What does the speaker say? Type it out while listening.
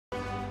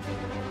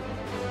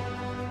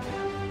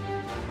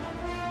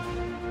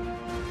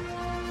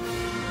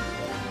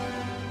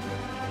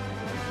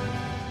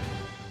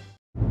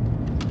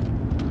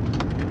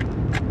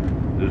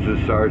This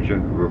is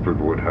Sergeant Rupert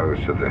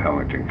Woodhouse of the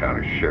Hellmington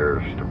County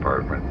Sheriff's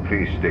Department.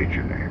 Please state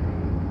your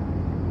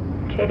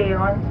name. Katie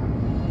Owens.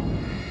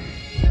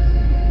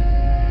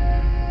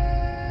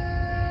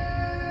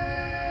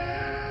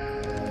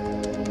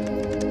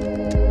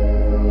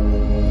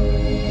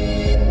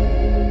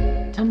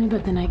 Tell me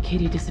about the night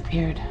Katie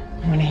disappeared.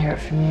 I want to hear it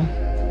from you.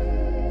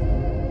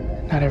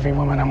 Not every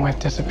woman I'm with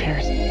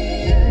disappears.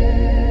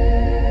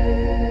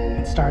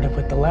 It started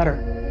with the letter.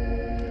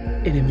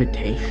 An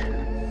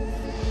invitation.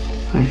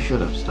 I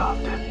should have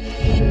stopped it.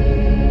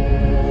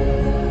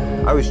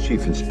 I was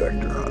chief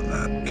inspector on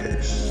that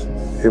case.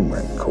 It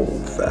went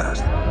cold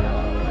fast.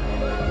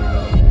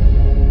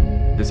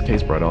 This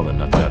case brought all the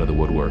nuts out of the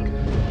woodwork.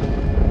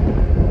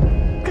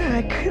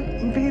 I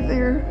couldn't be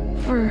there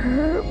for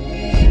her.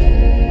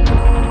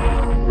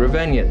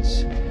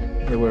 Ravenians.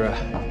 They were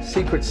a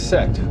secret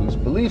sect whose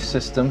belief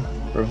system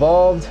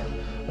revolved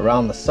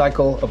around the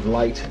cycle of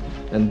light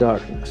and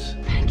darkness.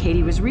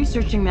 Katie was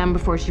researching them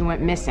before she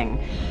went missing.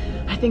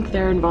 I think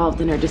they're involved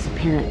in her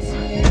disappearance.